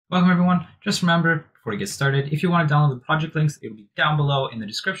Welcome everyone. Just remember, before we get started, if you want to download the project links, it will be down below in the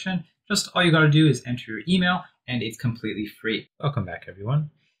description. Just all you got to do is enter your email and it's completely free. Welcome back everyone.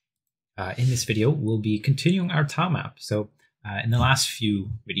 In this video, we'll be continuing our tile map. So in the last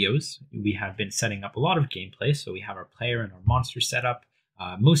few videos, we have been setting up a lot of gameplay. So we have our player and our monster set up.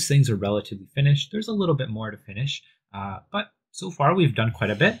 Most things are relatively finished. There's a little bit more to finish, but so far we've done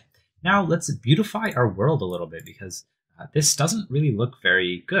quite a bit. Now let's beautify our world a little bit because this doesn't really look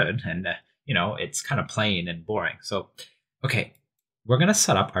very good, and you know, it's kind of plain and boring. So, okay, we're gonna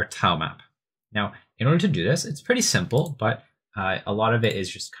set up our tile map. Now, in order to do this, it's pretty simple, but a lot of it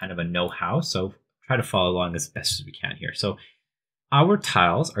is just kind of a know-how. So try to follow along as best as we can here. So our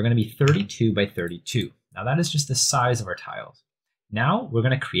tiles are gonna be 32 by 32. Now that is just the size of our tiles. Now we're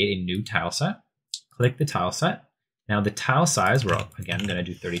gonna create a new tile set. Click the tile set. Now the tile size, we're again gonna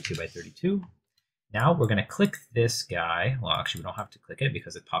do 32 by 32. Now we're going to click this guy. Well, actually, we don't have to click it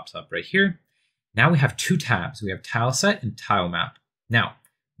because it pops up right here. Now we have two tabs. We have TileSet and Tile Map. Now,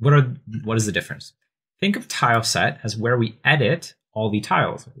 what is the difference? Think of TileSet as where we edit all the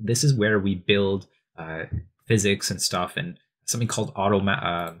tiles. This is where we build physics and stuff, and something called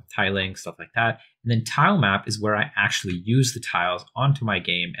Autotiling, stuff like that. And then Tile Map is where I actually use the tiles onto my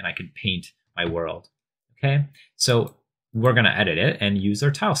game and I can paint my world. Okay, so we're going to edit it and use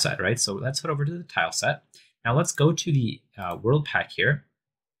our tile set, right? So let's head over to the tile set. Now let's go to the world pack here,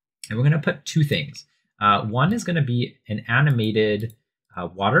 and we're going to put two things. One is going to be an animated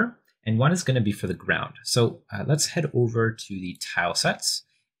water, and one is going to be for the ground. So let's head over to the tile sets,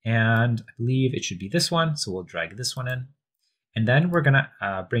 and I believe it should be this one. So we'll drag this one in, and then we're going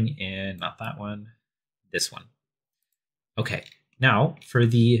to bring in, not that one, this one. Okay, now for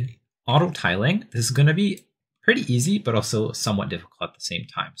the auto tiling, this is going to be pretty easy, but also somewhat difficult at the same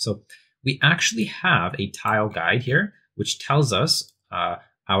time. So we actually have a tile guide here, which tells us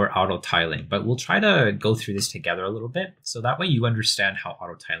our auto tiling, but we'll try to go through this together a little bit. So that way you understand how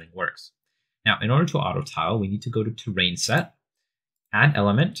auto tiling works. Now, in order to auto tile, we need to go to terrain set, add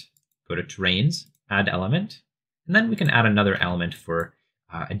element, go to terrains, add element, and then we can add another element for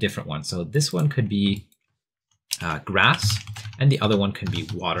a different one. So this one could be grass, and the other one could be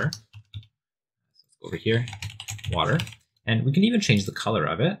water. Over here, water, and we can even change the color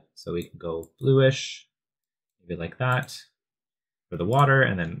of it. So we can go bluish, maybe like that for the water,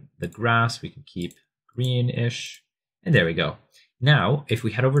 and then the grass we can keep greenish, and there we go. Now, if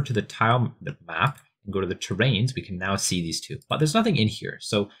we head over to the map and go to the terrains, we can now see these two, but there's nothing in here.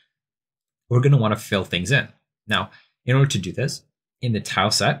 So we're going to want to fill things in. Now, in order to do this, in the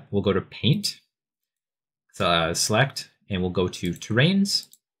tile set, we'll go to paint, select, and we'll go to terrains,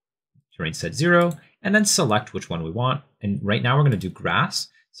 terrain set 0, and then select which one we want. And right now we're going to do grass.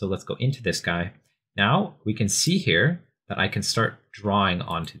 So let's go into this guy. Now we can see here that I can start drawing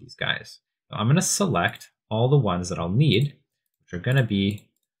onto these guys. So I'm going to select all the ones that I'll need, which are going to be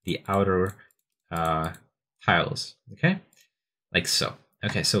the outer tiles. Okay, like so.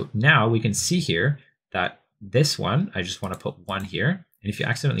 Okay, so now we can see here that this one, I just want to put one here. And if you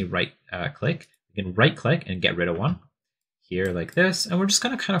accidentally right click, you can right click and get rid of one here like this. And we're just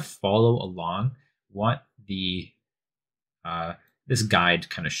going to kind of follow along what the this guide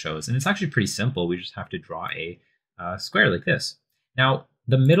kind of shows. And it's actually pretty simple. We just have to draw a square like this. Now,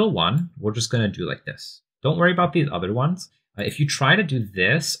 the middle one, we're just going to do like this. Don't worry about these other ones. If you try to do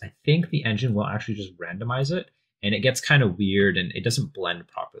this, I think the engine will actually just randomize it, and it gets kind of weird and it doesn't blend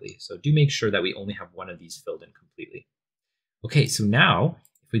properly. So do make sure that we only have one of these filled in completely. Okay, so now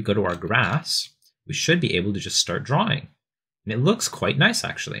if we go to our grass, we should be able to just start drawing. And it looks quite nice,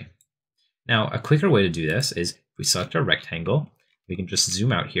 actually. Now, a quicker way to do this is if we select our rectangle, we can just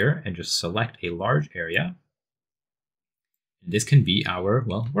zoom out here and just select a large area. And this can be our,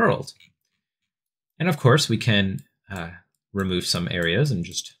 well, world. And of course, we can remove some areas and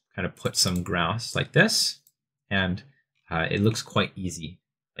just kind of put some grass like this. And it looks quite easy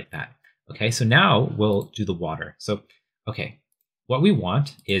like that. Okay, so now we'll do the water. So, okay, what we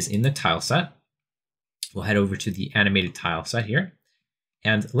want is in the tile set, we'll head over to the animated tile set here.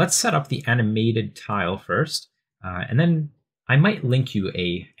 And let's set up the animated tile first. And then I might link you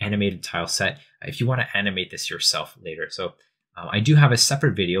a animated tile set if you want to animate this yourself later. So I do have a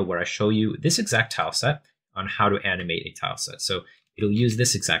separate video where I show you this exact tile set on how to animate a tile set. So it'll use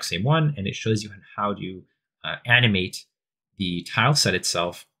this exact same one, and it shows you how to animate the tile set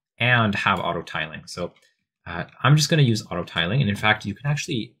itself and have auto tiling. So I'm just going to use auto tiling. And in fact, you can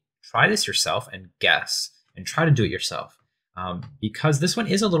actually try this yourself and guess and try to do it yourself. Because this one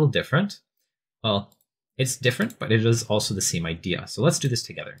is a little different. Well, it's different, but it is also the same idea. So let's do this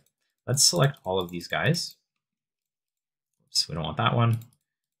together. Let's select all of these guys. Oops, we don't want that one.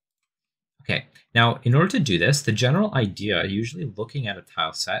 Okay, now in order to do this, the general idea, usually looking at a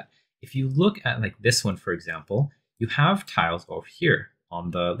tile set, if you look at like this one, for example, you have tiles over here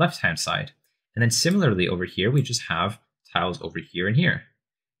on the left-hand side. And then similarly over here, we just have tiles over here and here.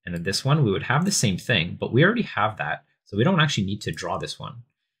 And then this one, we would have the same thing, but we already have that. So we don't actually need to draw this one.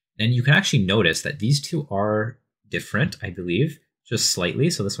 And you can actually notice that these two are different, I believe, just slightly.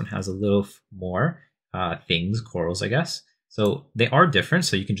 So this one has a little more things, corals, I guess. So they are different,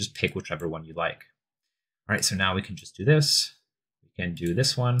 so you can just pick whichever one you like. All right, so now we can just do this. We can do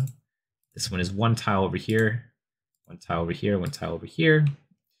this one. This one is one tile over here, one tile over here, one tile over here.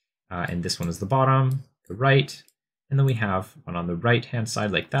 And this one is the bottom, the right. And then we have one on the right-hand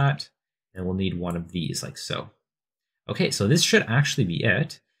side like that. And we'll need one of these like so. Okay, so this should actually be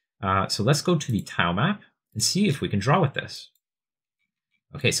it. So let's go to the tile map and see if we can draw with this.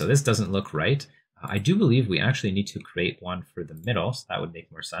 Okay, so this doesn't look right. I do believe we actually need to create one for the middle, so that would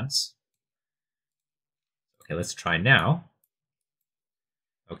make more sense. Okay, let's try now.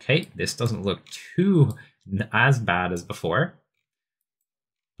 Okay, this doesn't look too as bad as before,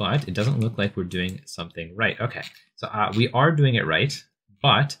 but it doesn't look like we're doing something right. Okay, so we are doing it right,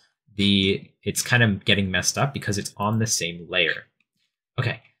 but it's kind of getting messed up because it's on the same layer.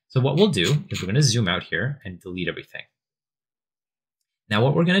 Okay, so what we'll do is we're going to zoom out here and delete everything. Now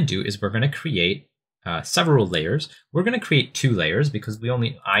what we're going to do is we're going to create several layers. We're going to create 2 layers because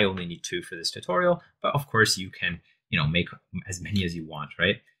I only need 2 for this tutorial, but of course you can make as many as you want,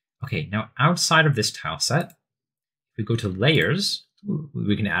 right? Okay, now outside of this tile set, if we go to layers,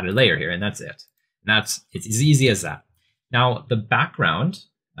 we can add a layer here, and that's it. It's as easy as that. Now the background,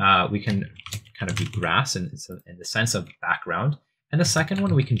 we can kind of do grass in the sense of background, and the second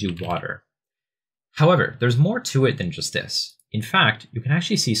one we can do water. However, there's more to it than just this. In fact, you can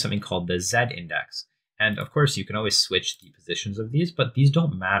actually see something called the Z index. And of course, you can always switch the positions of these, but these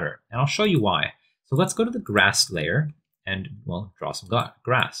don't matter. And I'll show you why. So let's go to the grass layer and, well, draw some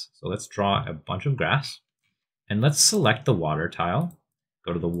grass. So let's draw a bunch of grass. And let's select the water tile,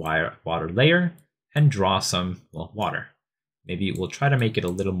 go to the water layer, and draw some, well, water. Maybe we'll try to make it a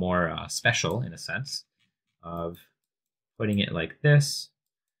little more special in a sense of putting it like this.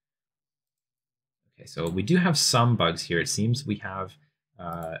 Okay, so we do have some bugs here. It seems we have,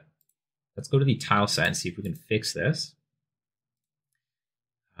 let's go to the tile set and see if we can fix this.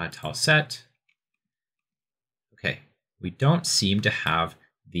 Tile set. Okay, we don't seem to have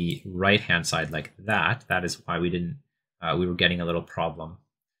the right-hand side like that. That is why we were getting a little problem.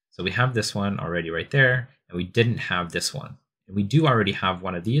 So we have this one already right there, and we didn't have this one. And we do already have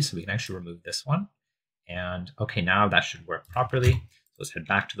one of these, so we can actually remove this one. And okay, now that should work properly. So let's head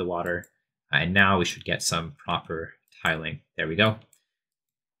back to the water. And now we should get some proper tiling. There we go.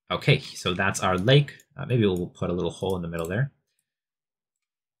 Okay, so that's our lake. Maybe we'll put a little hole in the middle there.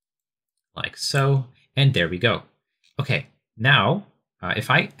 Like so. And there we go. Okay, now if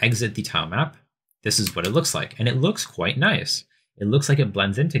I exit the tile map, this is what it looks like. And it looks quite nice. It looks like it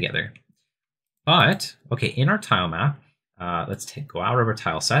blends in together. But, okay, in our tile map, let's go out of our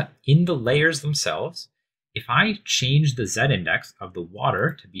tile set. In the layers themselves, if I change the Z index of the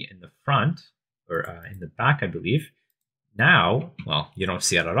water to be in the front, or in the back, I believe, now, well, you don't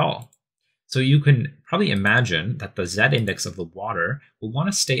see it at all. So you can probably imagine that the Z index of the water will want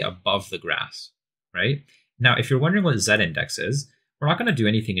to stay above the grass, right? Now, if you're wondering what Z index is, we're not going to do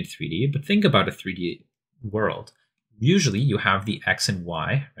anything in 3D, but think about a 3D world. Usually you have the X and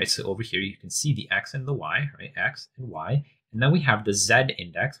Y, right? So over here, you can see the X and the Y, right? X and Y. And then we have the Z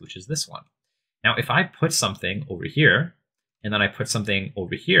index, which is this one. Now, if I put something over here, and then I put something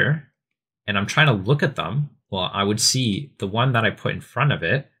over here, and I'm trying to look at them, well, I would see the one that I put in front of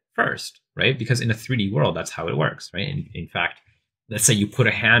it first, right? Because in a 3D world, that's how it works, right? In fact, let's say you put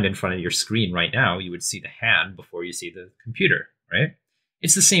a hand in front of your screen right now, you would see the hand before you see the computer, right?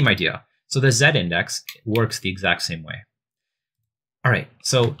 It's the same idea. So the Z index works the exact same way. All right,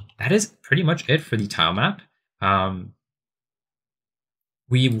 so that is pretty much it for the tile map.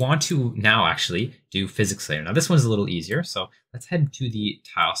 We want to now actually do physics layer. Now this one's a little easier. So let's head to the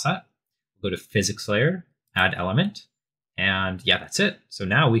tile set, go to physics layer, add element, and yeah, that's it. So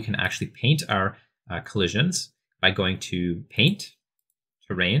now we can actually paint our collisions by going to paint,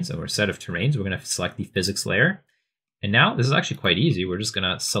 terrains, or a set of terrains. We're going to select the physics layer. And now this is actually quite easy. We're just going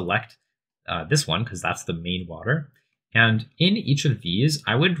to select this one because that's the main water. And in each of these,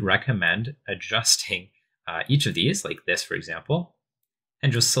 I would recommend adjusting each of these, like this, for example,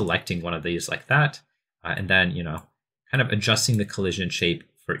 and just selecting one of these like that. And then, kind of adjusting the collision shape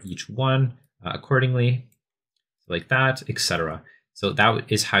for each one accordingly, like that, etc. So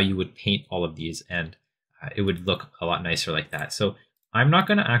that is how you would paint all of these, and it would look a lot nicer like that. So I'm not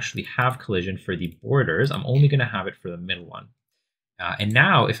going to actually have collision for the borders. I'm only going to have it for the middle one. And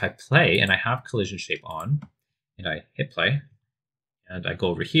now if I play and I have collision shape on, and I hit play, and I go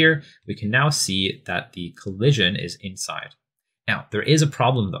over here, we can now see that the collision is inside. Now, there is a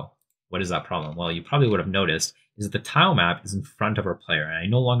problem though. What is that problem? Well, you probably would have noticed is that the tile map is in front of our player, and I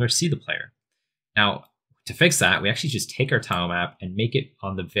no longer see the player. Now, to fix that, we actually just take our tile map and make it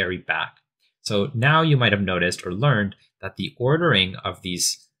on the very back. So now you might have noticed or learned that the ordering of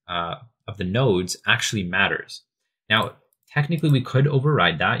these of the nodes actually matters. Now, technically, we could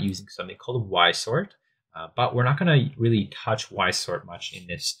override that using something called Y-sort, but we're not going to really touch Y-sort much in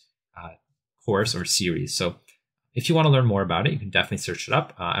this course or series. So if you want to learn more about it, you can definitely search it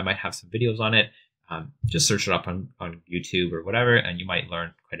up. I might have some videos on it. Just search it up on YouTube or whatever, and you might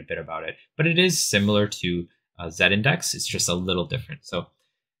learn quite a bit about it. But it is similar to Z-index. It's just a little different. So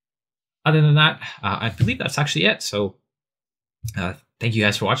other than that, I believe that's actually it. So thank you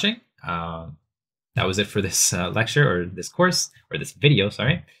guys for watching. That was it for this lecture or this course or this video,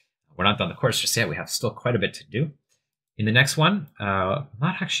 sorry. We're not done the course just yet. We have still quite a bit to do. In the next one, I'm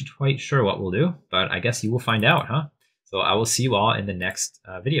not actually quite sure what we'll do, but I guess you will find out, huh? So I will see you all in the next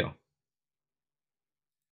video.